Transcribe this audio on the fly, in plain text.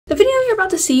about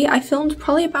to see, I filmed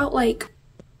probably about like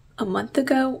a month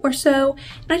ago or so,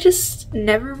 and I just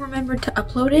never remembered to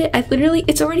upload it.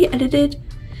 It's already edited,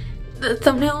 the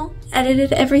thumbnail,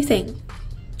 edited everything.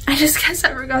 I just guess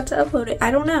I forgot to upload it.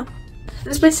 I don't know.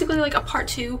 This is basically like a part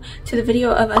 2 to the video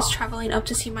of us traveling up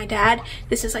to see my dad.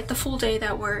 This is like the full day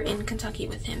that we're in Kentucky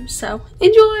with him, so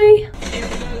enjoy!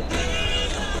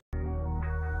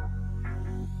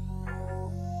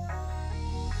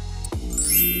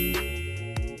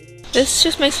 This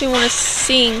just makes me want to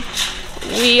sing.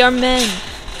 We are men.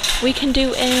 We can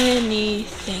do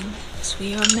anything. Yes,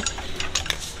 we are men.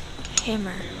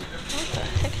 Hammer. What the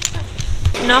heck is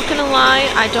that? Not gonna lie,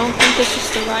 I don't think this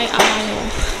is the right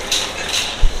aisle.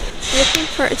 Looking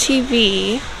for a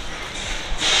TV.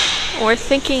 Or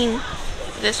thinking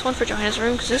this one for Johanna's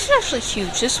room, because this is actually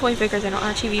huge. This is way bigger than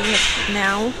our TV we have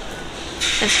now.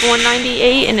 It's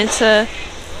 $198 and it's a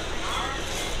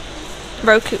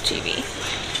Roku TV.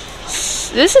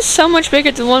 This is so much bigger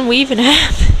than the one we even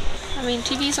have. I mean,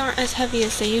 TVs aren't as heavy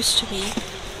as they used to be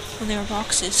when they were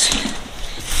boxes.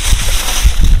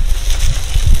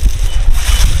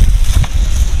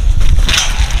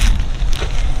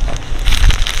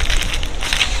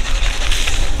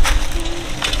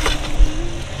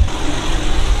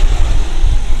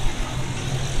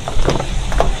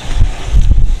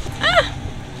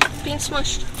 Being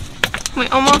smushed. We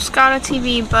almost got a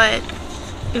TV, but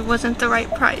it wasn't the right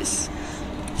price.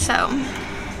 So,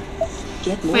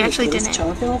 we actually didn't.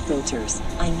 Charcoal filters.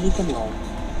 I need them all.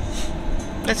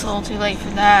 It's a little too late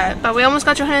for that. But we almost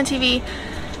got Johanna TV,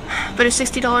 but it's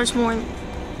 $60 more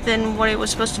than what it was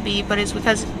supposed to be, but it's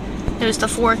because it was the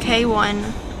 4K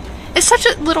one. It's such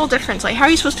a little difference. Like, how are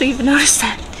you supposed to even notice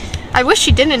that? I wish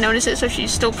she didn't notice it, so she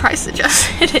still price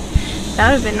adjusted it. That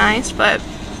would have been nice, but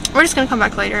we're just gonna come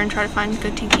back later and try to find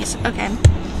good TVs. Okay,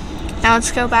 now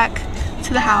let's go back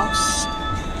to the house.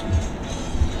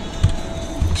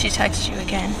 She texted you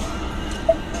again.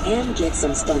 And get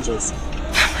some sponges.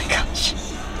 Oh my gosh.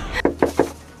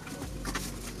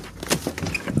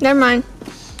 Never mind.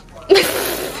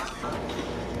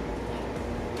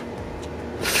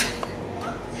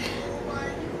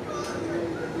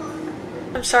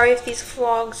 I'm sorry if these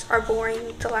vlogs are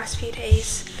boring the last few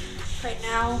days. Right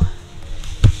now,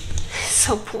 it's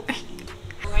so boring.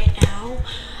 Right now,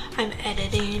 I'm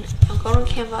editing. I'm going on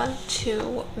Canva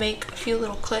to make a few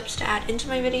little clips to add into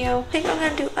my video. I think I'm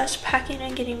gonna do us packing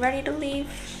and getting ready to leave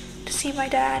to see my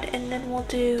dad, and then we'll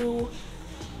do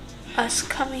us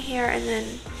coming here and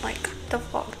then like the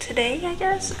vlog today, I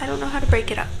guess. I don't know how to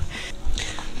break it up.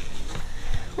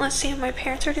 Let's see how my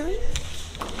parents are doing.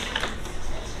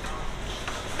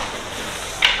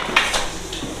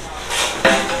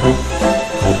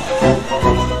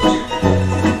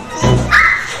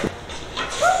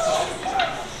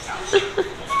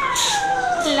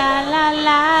 La la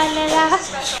la la la.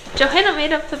 Johanna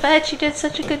made up the bed. She did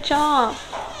such a good job.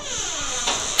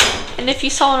 And if you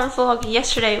saw in our vlog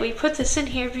yesterday, we put this in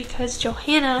here because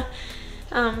Johanna,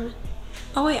 oh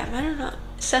wait, I might have not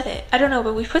said it. I don't know,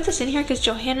 but we put this in here because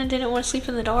Johanna didn't want to sleep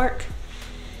in the dark.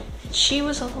 She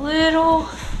was a little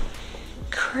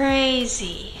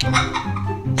crazy.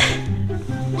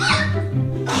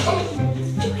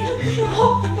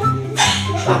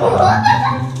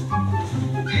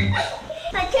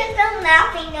 I kept on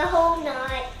laughing the whole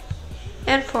night.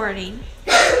 And farting.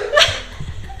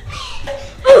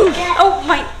 Oh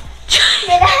my.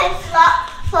 Did I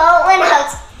fall when I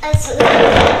was asleep?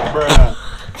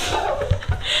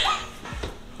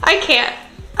 I can't.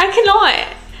 I cannot.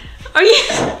 Are you?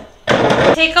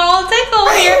 Tickle, tickle.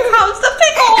 Here comes the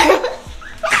pickle.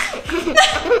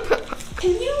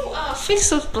 Can you fix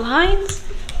those blinds?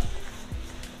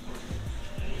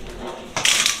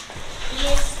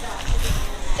 Yes,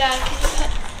 Dad, can you put that?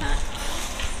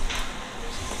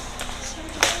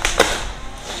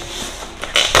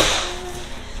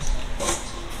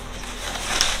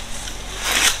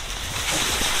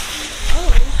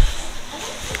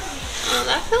 Oh,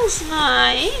 that feels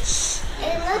nice.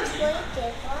 it looks way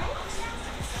different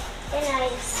than I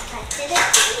expected it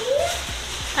to be.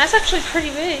 That's actually pretty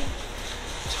big.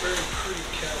 It's very pretty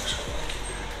couch.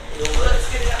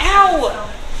 Ow!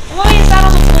 Why is that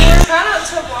on the floor? Try not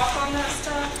to walk on that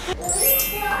stuff.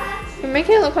 You're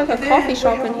making it look like a coffee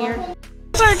shop in here.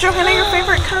 Sorry, Johanna, your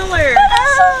favorite color.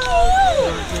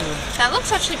 That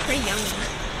looks actually pretty yummy.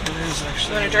 It is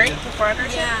actually. You want a drink before I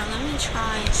drink? Yeah, let me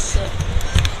try a sip.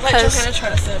 Let Johanna try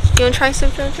to sip. You want to try a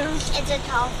sip, Jojo? It's a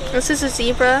toffee. This is a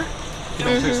zebra. Don't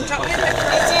get Is the it toffee?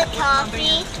 Is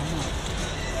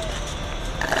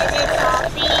it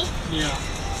toffee? Yeah.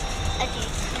 Okay.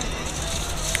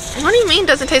 What do you mean it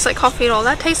doesn't taste like coffee at all?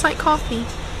 That tastes like coffee.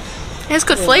 has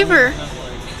good flavor.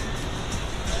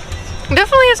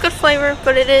 Definitely has good flavor,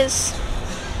 but it's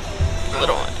a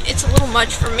little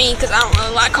much for me because I don't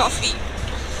really like coffee.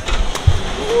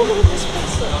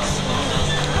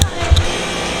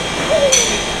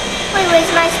 Wait,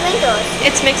 where's my Sprinkles?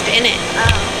 It's mixed in it.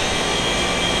 Oh.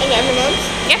 And M&M's?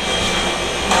 Yeah.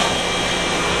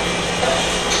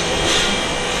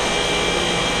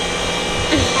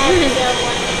 I have the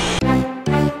one.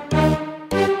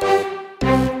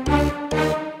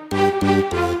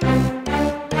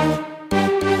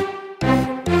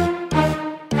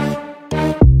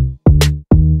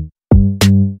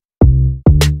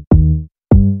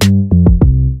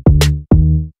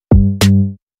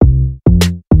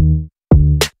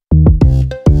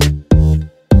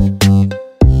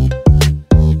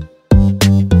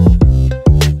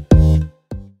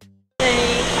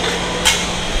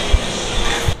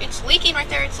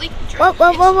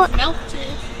 What?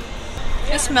 Melted.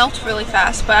 This melts really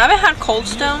fast, but I haven't had Cold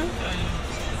Stone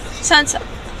since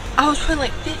I was probably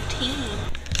like 15.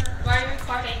 Why are you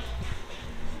recording?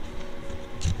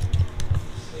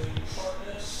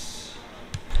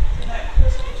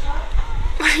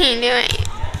 What are you doing?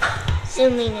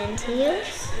 Zooming into you.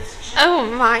 Oh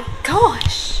my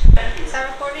gosh. Is that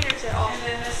recording or is it off?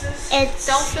 It's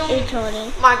Don't film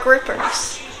recording. my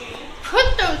grippers.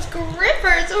 Put those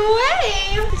grippers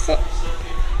away. Is it?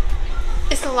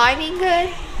 Is the lighting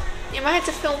good? You might have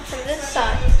to film from this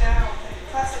side.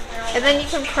 And then you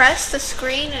can press the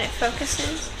screen and it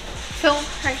focuses. Film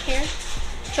right here.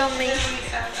 Film me.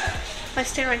 I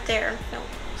stand right there and film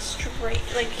straight,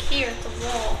 like here at the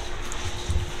wall.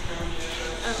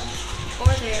 Oh,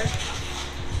 or there.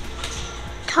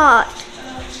 Talk.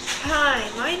 Hi,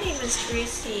 my name is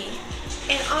Gracie,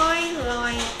 and I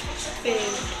like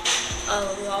food a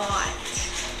lot.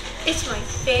 It's my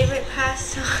favorite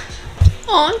pastime.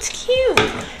 Oh, it's cute.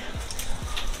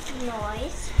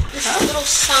 Noise. This little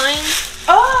sign.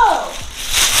 Oh!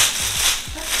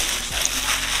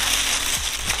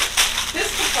 This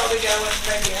could probably go in the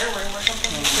baby air room or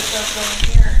something. It does go in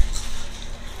here.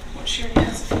 What she already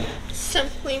has.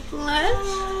 Simply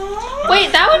Blessed.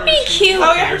 Wait, that would be cute.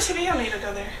 Oh yeah, her TV will need to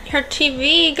go there. Her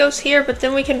TV goes here, but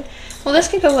then we can, well, this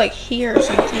could go like here or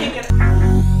something.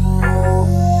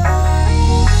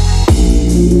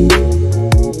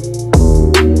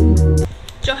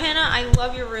 Johanna, I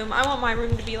love your room. I want my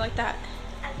room to be like that.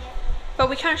 Okay. But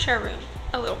we kind of share a room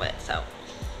a little bit, so.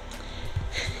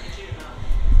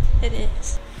 It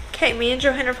is. Okay, me and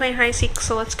Johanna are playing hide and seek,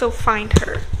 so let's go find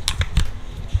her.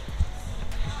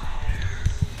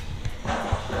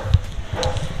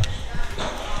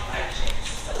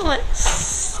 Let's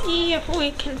see if we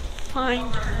can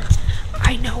find her.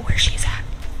 I know where she's at.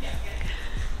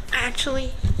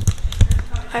 Actually,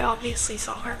 I obviously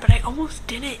saw her, but I almost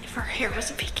didn't if her hair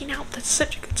wasn't peeking out. That's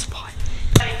such a good spot.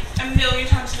 A million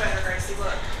times better, Gracie.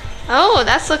 Look. Oh,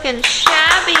 that's looking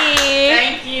shabby.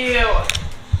 Thank you.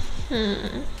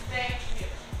 Thank you.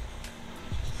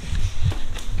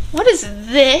 What is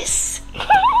this?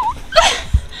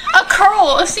 A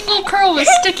curl, a single curl is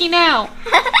sticking out.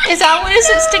 Is that what is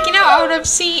it sticking out? I would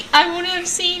have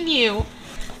seen you.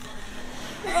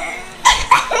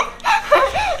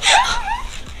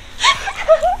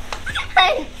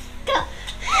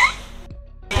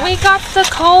 We got the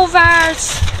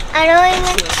Culvers. I haven't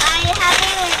even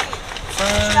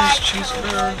Fries,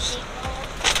 cheeseburgers.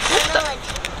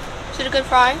 Is it a good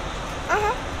fry?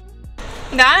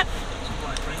 That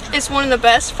is one of the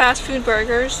best fast food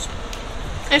burgers.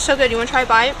 It's so good. You want to try a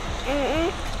bite?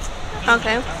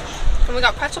 Okay. And we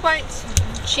got pretzel bites,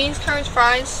 cheese curds,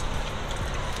 fries.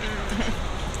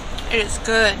 It is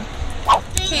good.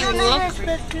 Okay,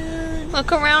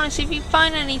 look around and see if you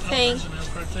find anything.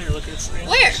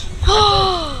 Where?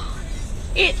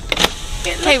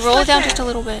 Okay, roll it down just a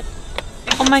little bit.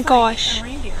 Oh my gosh. Can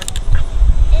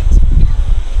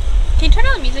you turn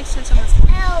on the music since I'm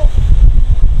recording? Elf.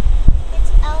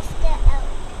 It's Elf the Elf.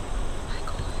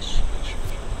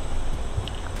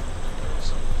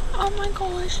 Oh my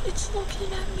gosh, it's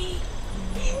looking at me.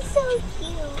 It's so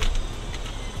cute.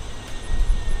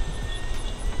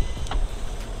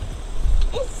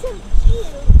 It's so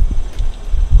cute.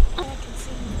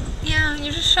 Yeah,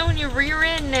 you're just showing your rear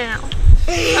end now.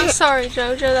 I'm sorry,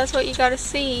 Jojo, that's what you gotta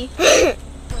see.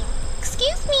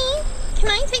 Excuse me, can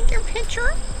I take your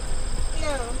picture?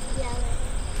 No, yeah.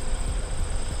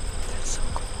 That's so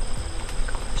cool. Oh my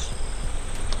gosh.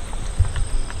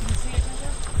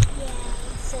 Yeah,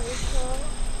 it's so cool.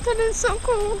 That is so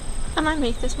cool. I might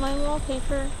make this my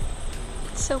wallpaper.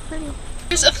 It's so pretty.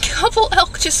 There's a couple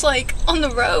elk just like on the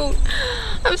road.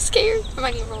 I'm scared. I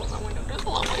might need to roll my window down.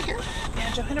 Hold on my hair.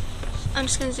 Yeah, Johanna. I'm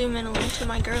just gonna zoom in a little to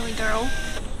my girly girl.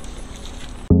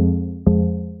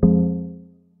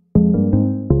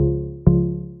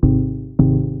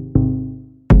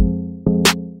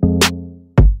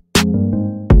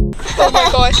 Oh my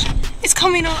gosh, it's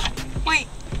coming on. Wait.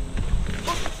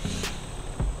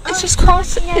 It's just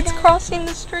crossing. It's crossing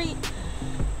the street.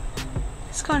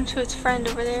 It's going to its friend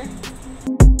over there.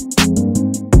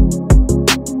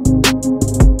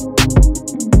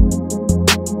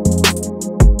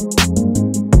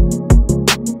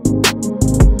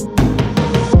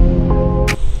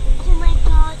 Oh my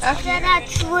gosh, that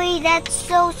tree, that's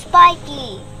so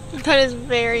spiky. That is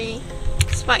very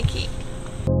spiky.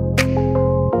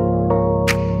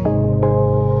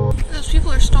 Those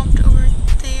people are stomped over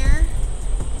there.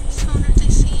 So I wonder if they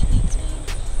see anything.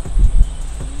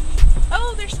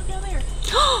 Oh, there's some down there.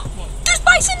 There's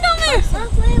bison down there!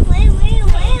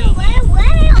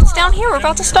 Where? It's down here, we're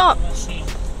about to stop. Oh,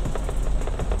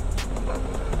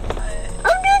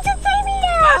 there's a baby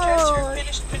Mattress, owl. you're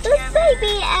finished put There's together.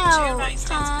 baby Two owl.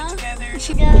 nightstands put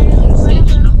together.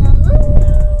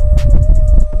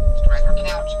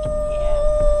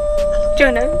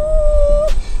 Jonah.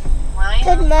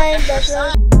 Good morning,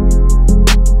 Bubba.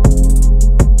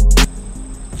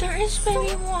 There is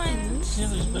baby ones. Yeah,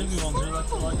 there's baby ones. They're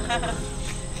like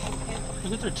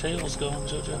look at their tails going,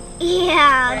 JoJo.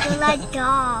 Yeah, they're like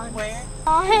dogs. Where?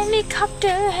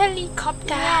 Helicopter,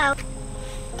 helicopter.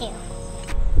 Yeah.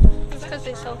 It's because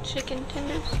they sell chicken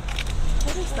tenders.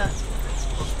 What is that?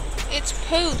 It's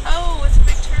poop. Oh, it's a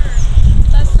big turd.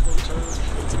 That's the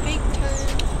It's a big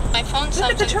turd. My phone Look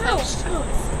sounds at the like a turtle. post. Oh,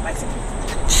 it's bison.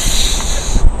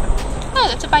 Oh,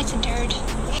 that's a bison turd.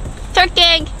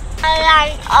 Turkey! I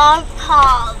like all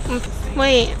pop.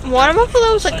 Wait, water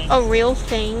buffalo is like a real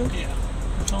thing. Yeah.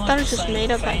 I thought it was just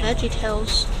made up by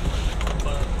VeggieTales.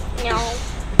 No.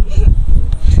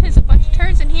 There's a bunch of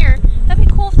turds in here. That'd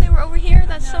be cool if they were over here.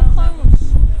 That's so close.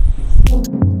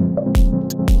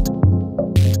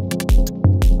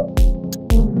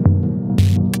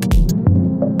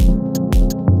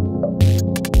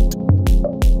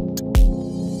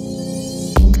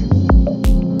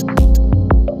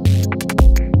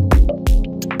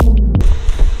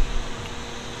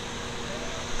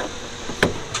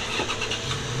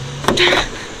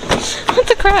 What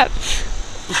the crap?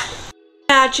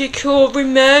 Magical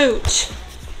remote.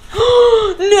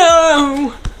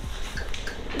 No!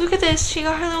 Look at this. She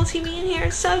got her little TV in here.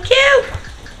 It's so cute.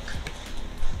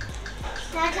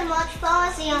 Not too much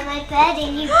policy on my bed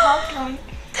and you poked on.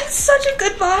 That's such a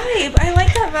good vibe. I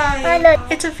like that vibe. I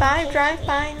like- It's a vibe. Drive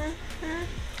by.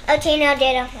 Okay, now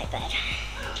get off my bed.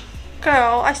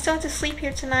 Girl, I still have to sleep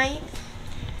here tonight.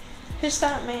 Who's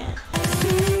that man?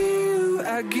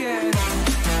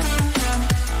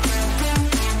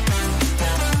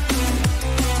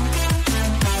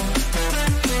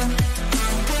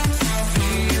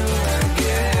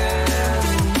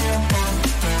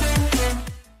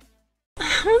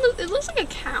 It looks like a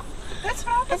cow. That's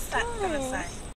what I was gonna say.